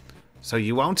 So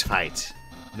you won't fight.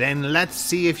 Then let's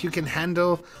see if you can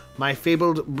handle my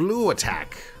fabled blue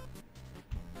attack.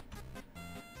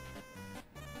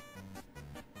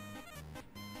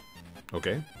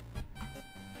 Okay.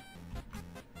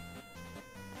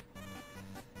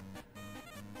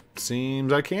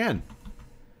 Seems I can.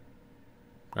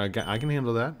 I can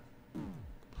handle that.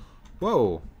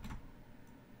 Whoa.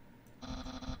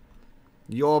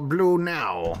 You're blue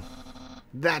now.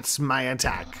 That's my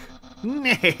attack.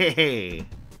 Nay.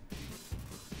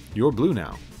 You're blue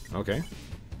now. Okay.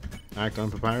 Act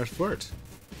on Papyrus flirt.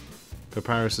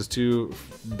 Papyrus is too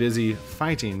busy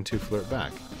fighting to flirt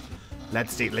back.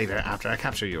 Let's date later after I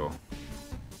capture you.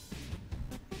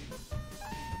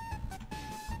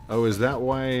 Oh, is that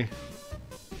why?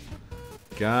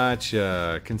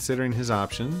 Gotcha. Considering his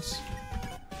options.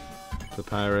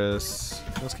 Papyrus.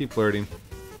 Let's keep flirting.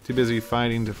 Too busy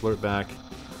fighting to flirt back.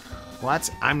 What?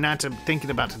 I'm not thinking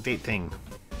about the date thing.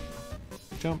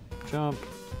 Jump, jump,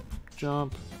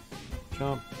 jump,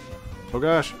 jump. Oh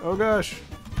gosh, oh gosh,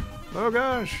 oh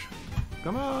gosh.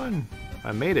 Come on.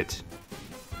 I made it.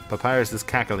 Papyrus is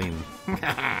cackling.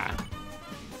 Can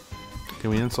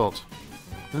we insult?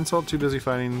 Insult, too busy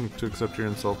fighting to accept your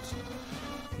insults.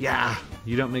 Yeah.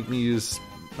 You don't make me use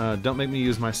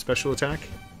my special attack.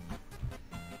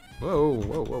 Whoa,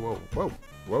 whoa, whoa, whoa, whoa,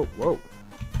 whoa, whoa.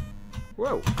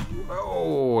 Whoa,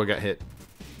 oh, I got hit.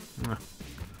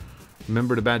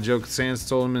 Remembered a bad joke Sans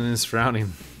told him and is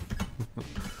frowning.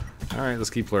 Alright, let's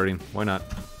keep flirting. Why not?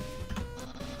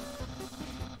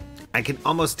 I can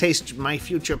almost taste my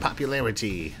future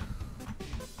popularity.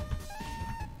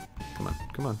 Come on,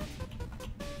 come on.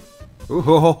 Ooh,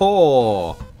 ho, ho,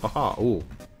 ho. Haha, ooh.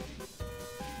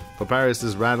 Papyrus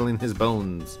is rattling his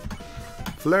bones.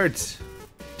 Flirt.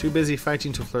 Too busy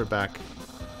fighting to flirt back.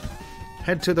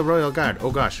 Head to the Royal Guard.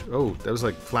 Oh gosh. Oh, that was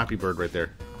like Flappy Bird right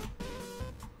there.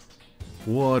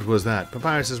 What was that?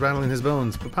 Papyrus is rattling his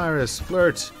bones. Papyrus,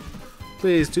 flirt.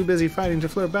 Please, too busy fighting to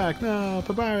flirt back. No,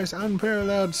 Papyrus,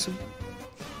 unparalleled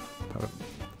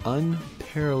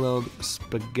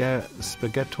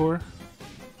spaghettor?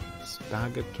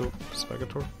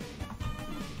 Spaghettor?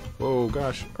 Oh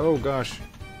gosh, oh gosh.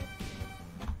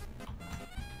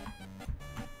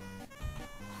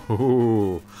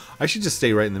 Ooh, I should just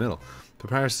stay right in the middle.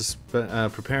 Papyrus is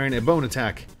preparing a bone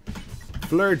attack.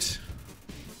 Flirt.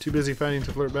 Too busy fighting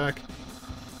to flirt back.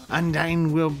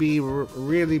 Undyne will be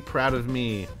really proud of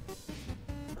me.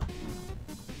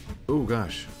 Oh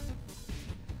gosh.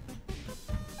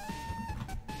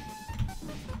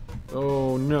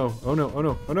 Oh no, oh no, oh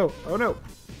no, oh no, oh no.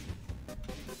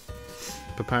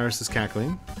 Papyrus is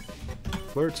cackling.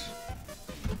 Flirt.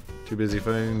 Too busy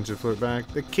fighting to flirt back.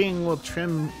 The king will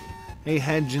trim a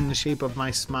hedge in the shape of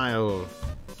my smile.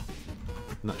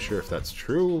 Not sure if that's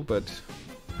true, but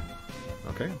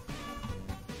okay.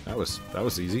 That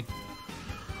was easy.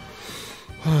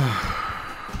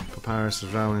 Papyrus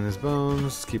is rattling his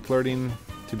bones. Keep flirting.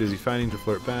 Too busy fighting to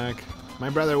flirt back. My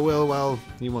brother will, well,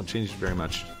 he won't change very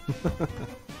much.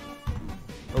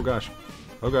 Oh gosh.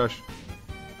 Oh gosh.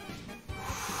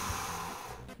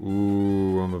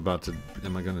 Ooh, I'm about to...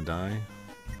 Am I gonna die?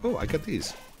 Oh, I got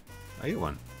these. I ate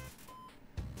one.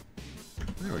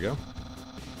 There we go.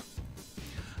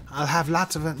 I'll have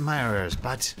lots of admirers,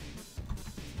 but...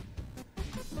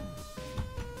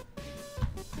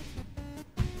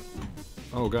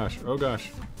 Oh gosh, oh gosh.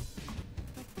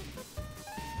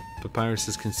 Papyrus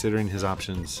is considering his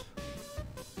options.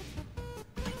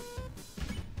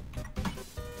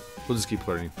 We'll just keep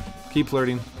flirting. Keep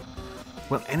flirting.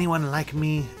 Will anyone like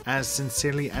me as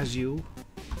sincerely as you?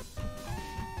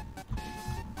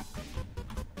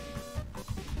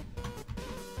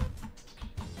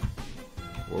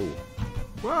 Whoa.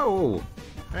 Whoa!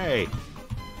 Hey!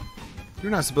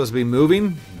 You're not supposed to be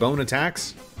moving. Bone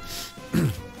attacks.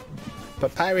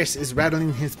 Papyrus is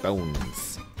rattling his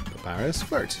bones. Papyrus,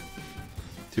 flirt.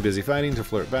 Too busy fighting to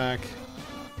flirt back.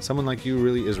 Someone like you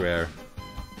really is rare.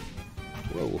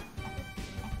 Whoa.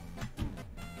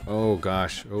 Oh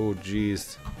gosh. Oh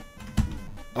jeez.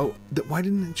 Oh, why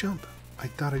didn't it jump? I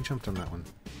thought I jumped on that one.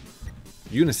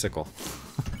 Unicycle.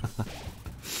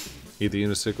 Eat the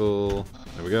unicycle.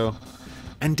 There we go.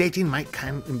 And dating might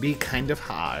be kind of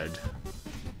hard.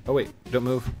 Oh wait, don't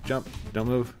move. Jump. Don't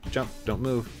move. Jump. Don't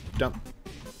move. Jump.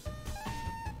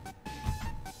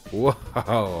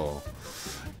 Whoa.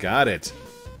 Got it.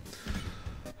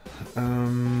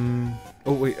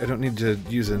 Oh wait, I don't need to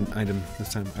use an item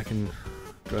this time. I can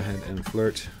go ahead and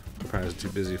flirt. Papyrus is too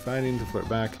busy fighting to flirt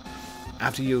back.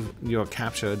 After you're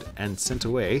captured and sent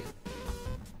away.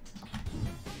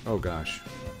 Oh gosh.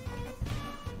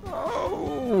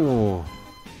 Oh.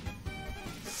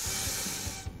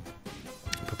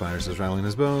 Papyrus is rattling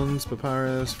his bones.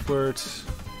 Papyrus, flirt.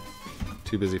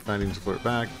 Too busy fighting to flirt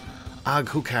back. Ugh,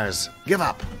 who cares? Give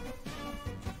up!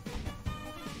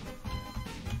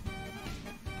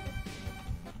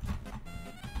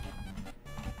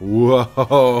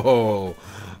 Whoa!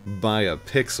 By a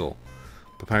pixel.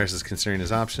 Papyrus is considering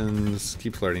his options.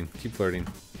 Keep flirting. Keep flirting.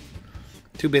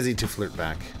 Too busy to flirt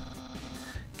back.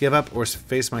 Give up or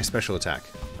face my special attack.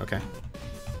 Okay.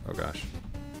 Oh gosh.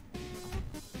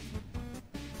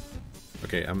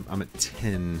 Okay, I'm at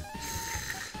 10.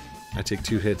 I take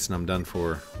 2 hits and I'm done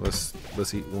for. Let's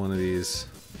eat one of these.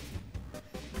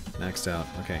 Maxed out.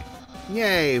 Okay.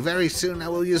 Yay! Very soon I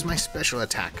will use my special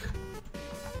attack.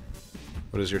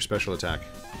 What is your special attack?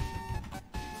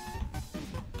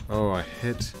 Oh, I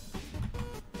hit.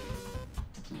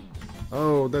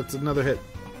 Oh, that's another hit.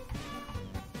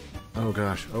 Oh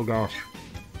gosh. Oh gosh.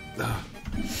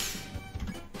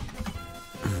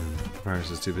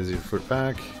 Papyrus is too busy to flirt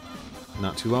back.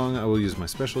 Not too long. I will use my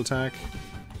special attack.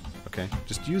 Okay,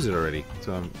 just use it already.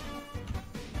 So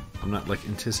I'm not like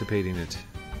anticipating it.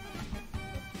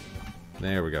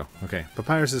 There we go. Okay,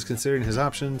 Papyrus is considering his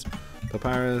options.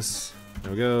 Papyrus,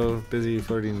 there we go. Busy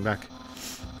flirting back.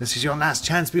 This is your last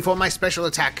chance before my special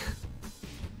attack.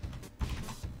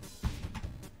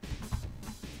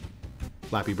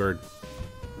 Flappy Bird.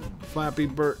 Flappy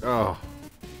Bird. Oh,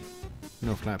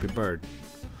 no Flappy Bird.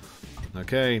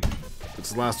 Okay,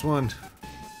 that's the last one.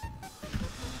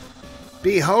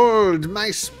 Behold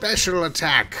my special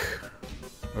attack.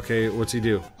 Okay, what's he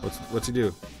do? What's he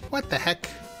do? What the heck?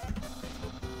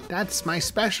 That's my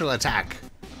special attack.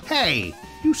 Hey,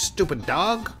 you stupid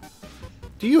dog.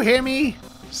 Do you hear me?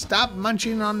 Stop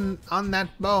munching on that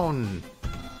bone.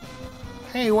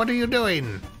 Hey, what are you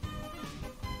doing?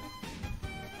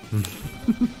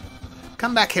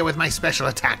 Come back here with my special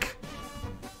attack.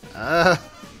 Oh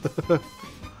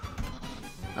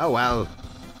well.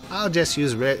 I'll just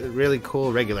use really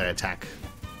cool regular attack.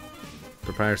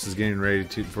 Papyrus is getting ready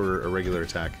for a regular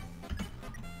attack.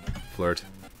 Flirt.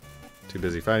 Too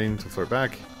busy fighting to flirt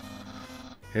back.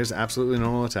 Here's absolutely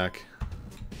normal attack.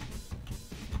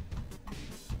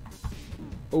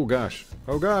 Oh gosh.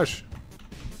 Oh gosh.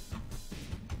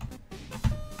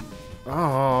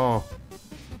 Oh.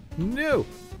 No.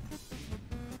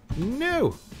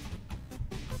 No.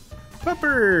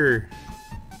 Pupper.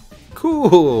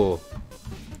 Cool.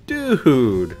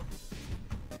 Dude.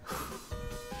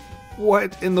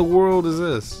 What in the world is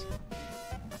this?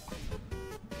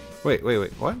 Wait,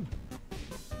 what?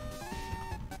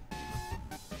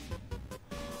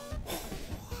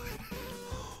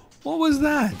 What was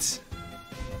that?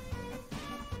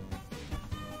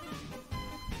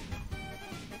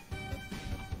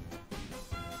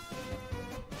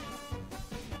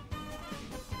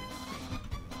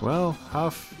 Well,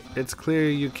 It's clear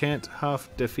you can't huff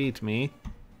defeat me.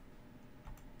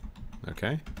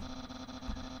 Okay.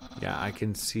 Yeah, I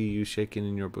can see you shaking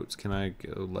in your boots. Can I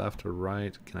go left or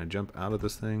right? Can I jump out of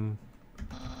this thing?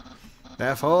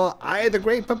 Therefore, I, the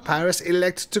great Papyrus,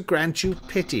 elect to grant you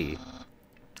pity.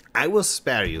 I will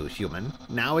spare you, human.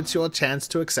 Now it's your chance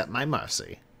to accept my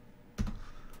mercy.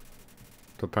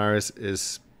 Papyrus is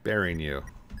sparing you.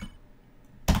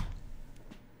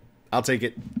 I'll take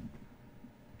it.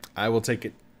 I will take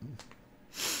it.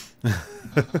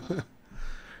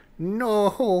 No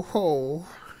ho ho.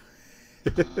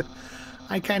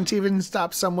 I can't even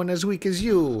stop someone as weak as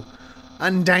you.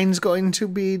 Undyne's going to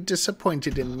be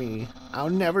disappointed in me.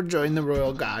 I'll never join the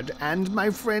Royal Guard, and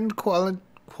my friend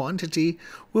Quantity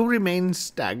will remain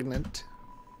stagnant.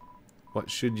 What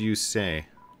should you say?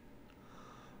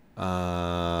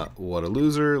 What a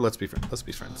loser. Let's be friends. Let's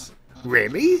be friends.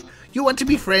 Really? You want to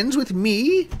be friends with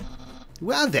me?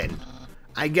 Well then,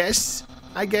 I guess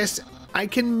I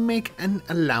can make an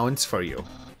allowance for you.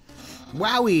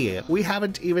 Wowie, we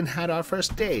haven't even had our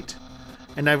first date,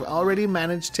 and I've already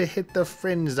managed to hit the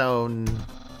friend zone.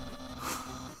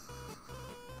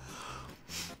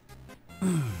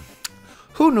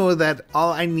 Who knew that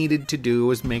all I needed to do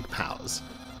was make pals?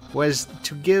 Was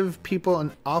to give people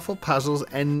an awful puzzles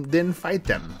and then fight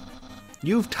them.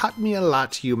 You've taught me a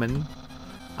lot, human.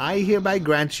 I hereby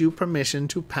grant you permission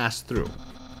to pass through,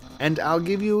 and I'll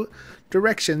give you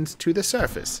directions to the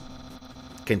surface.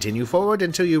 Continue forward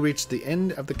until you reach the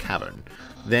end of the cavern.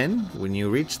 Then, when you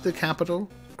reach the capital,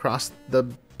 cross the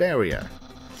barrier.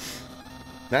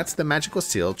 That's the magical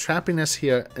seal trapping us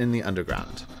here in the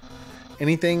underground.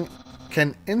 Anything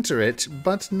can enter it,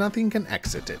 but nothing can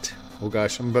exit it. Oh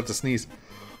gosh, I'm about to sneeze.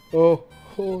 Oh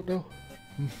no.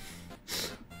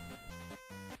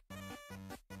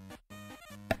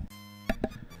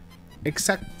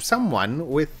 Except someone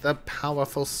with a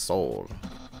powerful soul.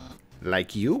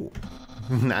 Like you.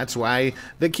 That's why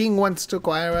the king wants to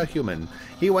acquire a human.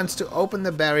 He wants to open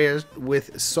the barriers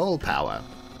with soul power.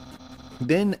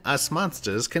 Then us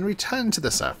monsters can return to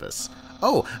the surface.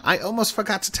 Oh, I almost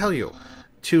forgot to tell you.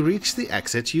 To reach the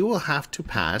exit, you will have to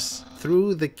pass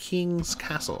through the king's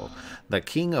castle. The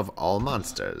king of all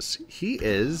monsters. He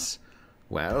is,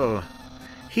 well,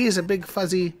 he's a big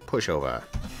fuzzy pushover.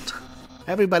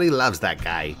 Everybody loves that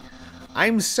guy.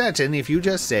 I'm certain if you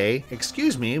just say,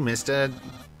 "Excuse me, Mr.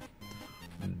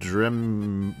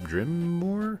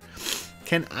 Drimmore,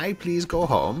 can I please go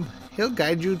home?" He'll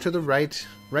guide you to the right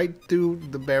through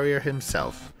the barrier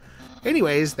himself.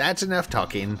 Anyways, that's enough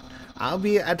talking. I'll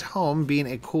be at home being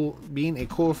a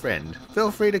cool friend. Feel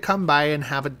free to come by and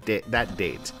have that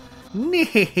date.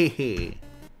 Nee.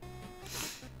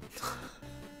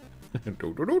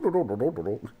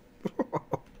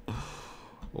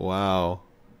 Wow.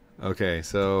 Okay,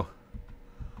 so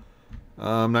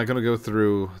I'm not going to go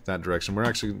through that direction. We're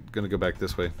actually going to go back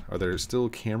this way. Are there still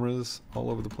cameras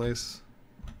all over the place?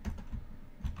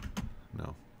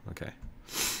 No. Okay.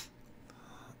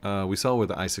 We saw where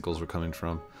the icicles were coming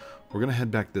from. We're going to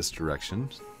head back this direction.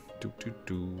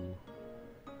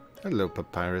 Hello,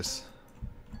 Papyrus.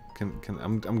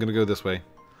 I'm going to go this way.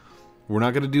 We're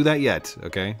not going to do that yet,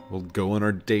 okay? We'll go on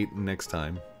our date next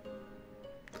time.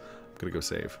 I'm going to go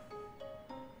save.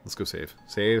 Let's go save.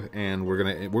 Save, and we're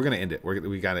gonna end it.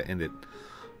 We gotta end it.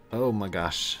 Oh my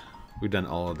gosh, we've done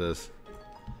all of this.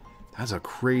 That's a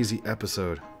crazy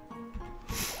episode.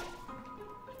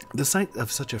 The sight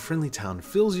of such a friendly town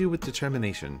fills you with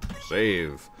determination.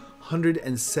 Save.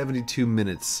 172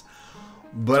 minutes.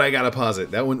 But I gotta pause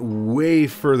it. That went way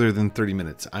further than 30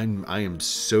 minutes. I am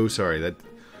so sorry. That,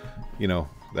 you know,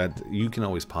 that you can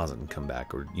always pause it and come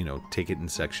back, or, you know, take it in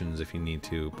sections if you need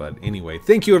to. But anyway,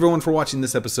 thank you everyone for watching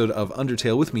this episode of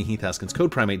Undertale with me, Heath Haskins,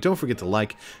 Code Primate. Don't forget to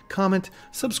like, comment,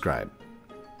 subscribe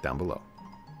down below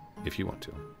if you want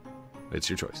to. It's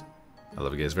your choice. I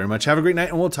love you guys very much. Have a great night,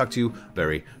 and we'll talk to you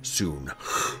very soon.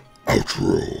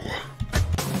 Outro.